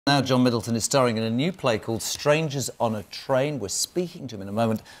Now John Middleton is starring in a new play called Strangers on a Train. We're speaking to him in a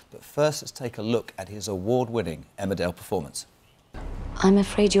moment, but first let's take a look at his award-winning Emmerdale performance. I'm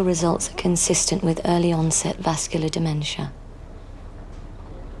afraid your results are consistent with early-onset vascular dementia.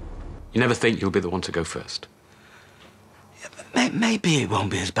 You never think you'll be the one to go first. Yeah, but maybe it won't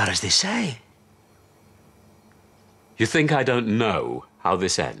be as bad as they say. You think I don't know how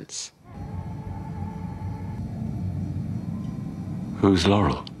this ends? Who's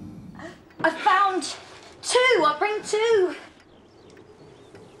Laurel? I found two. I'll bring two.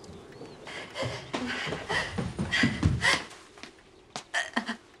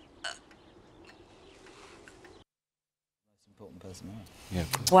 Yeah,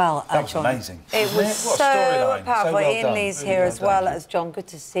 well, that was John, amazing. It was What a so storyline. powerful. So well Ian done. Lee's Really here well as well done. as John. Good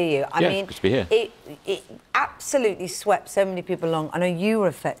to see you. I mean, good to be here. It absolutely swept so many people along. I know you were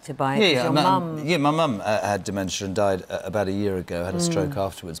affected by it. Yeah, your mum. Yeah, my mum had dementia and died about a year ago. Had a stroke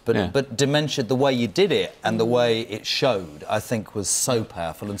afterwards. But dementia, the way you did it and the way it showed, I think, was so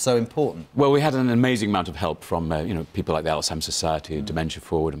powerful and so important. Well, we had an amazing amount of help from people like the Alzheimer's Society, Dementia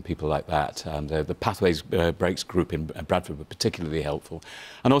Forward, and people like that. And the Pathways Breaks group in Bradford were particularly helpful.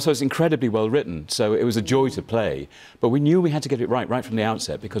 And also, it's incredibly well written, so it was a joy to play. But we knew we had to get it right from the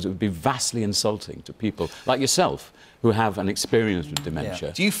outset, because it would be vastly insulting to people like yourself who have an experience with dementia.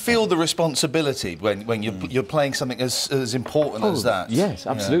 Yeah. Do you feel the responsibility when you're playing something as important as that? Yes,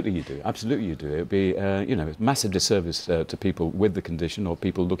 absolutely you do. Absolutely you do. It would be, a massive disservice to people with the condition or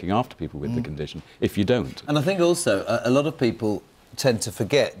people looking after people with the condition if you don't. And I think also a lot of people tend to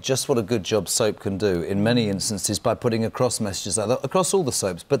forget just what a good job soap can do in many instances by putting across messages like that, across all the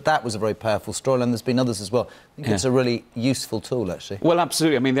soaps. But that was a very powerful storyline. There's been others as well. I think it's a really useful tool, actually. Well,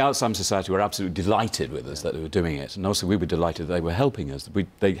 absolutely. I mean, the Alzheimer's Society were absolutely delighted with us that they were doing it, and also we were delighted that they were helping us.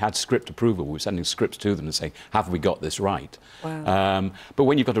 They had script approval. We were sending scripts to them and saying, have we got this right? Wow. But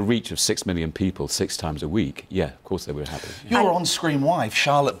when you've got a reach of 6 million people 6 times a week, yeah, of course they were happy. Your on-screen wife,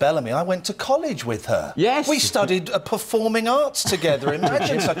 Charlotte Bellamy, I went to college with her. Yes. We studied performing arts together.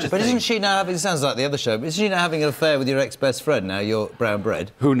 Imagine such a But thing. isn't she now having... It sounds like the other show, but isn't she now having an affair with your ex-best friend now, your brown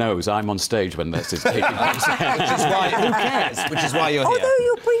bread? Who knows? I'm on stage when this is taking place. Who cares? Which is why you're here. Although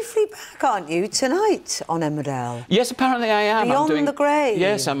you're briefly back, aren't you, tonight on Emmerdale? Yes, apparently I am. Beyond the Grave.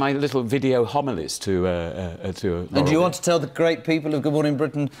 Yes, and my little video homilies to And do you want to tell the great people of Good Morning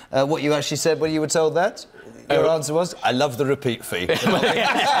Britain what you actually said when you were told that? Your answer was, I love the repeat fee. I've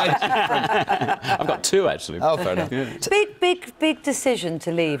got 2, actually. Oh, fair enough. Big decision to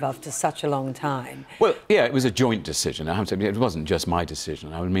leave after such a long time. Well, yeah, it was a joint decision. I have to admit, it wasn't just my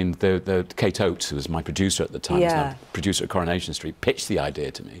decision. I mean, Kate Oates, who was my producer at the time, was now producer at Coronation Street, pitched the idea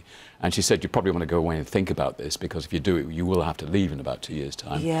to me. And she said, you probably want to go away and think about this, because if you do it, you will have to leave in about 2 years'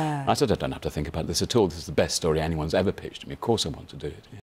 time. Yeah. I said, I don't have to think about this at all. This is the best story anyone's ever pitched to me. Of course I want to do it.